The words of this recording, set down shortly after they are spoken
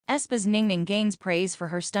aespa's Ningning gains praise for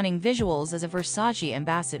her stunning visuals as a Versace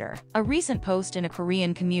ambassador. A recent post in a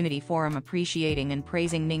Korean community forum appreciating and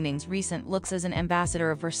praising Ningning's recent looks as an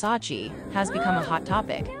ambassador of Versace has become a hot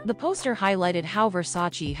topic. The poster highlighted how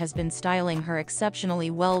Versace has been styling her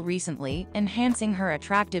exceptionally well recently, enhancing her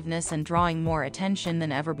attractiveness and drawing more attention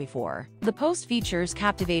than ever before. The post features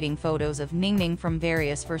captivating photos of Ningning from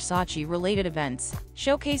various Versace-related events,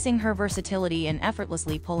 showcasing her versatility in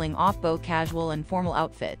effortlessly pulling off both casual and formal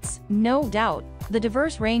outfits. No doubt, the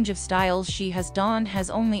diverse range of styles she has donned has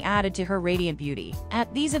only added to her radiant beauty.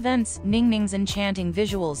 At these events, Ningning's enchanting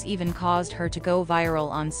visuals even caused her to go viral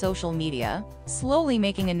on social media, slowly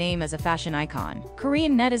making a name as a fashion icon.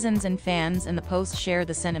 Korean netizens and fans in the post share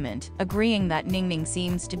the sentiment, agreeing that Ningning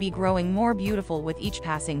seems to be growing more beautiful with each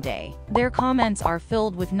passing day. Their comments are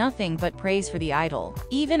filled with nothing but praise for the idol.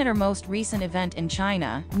 Even at her most recent event in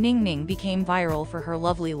China, Ningning became viral for her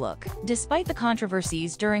lovely look. Despite the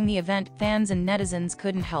controversies during the event, fans and netizens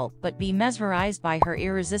couldn't help but be mesmerized by her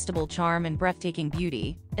irresistible charm and breathtaking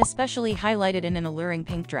beauty, especially highlighted in an alluring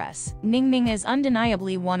pink dress. Ningning is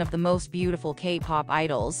undeniably one of the most beautiful K-pop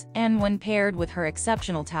idols, and when paired with her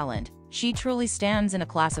exceptional talent, she truly stands in a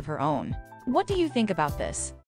class of her own. What do you think about this?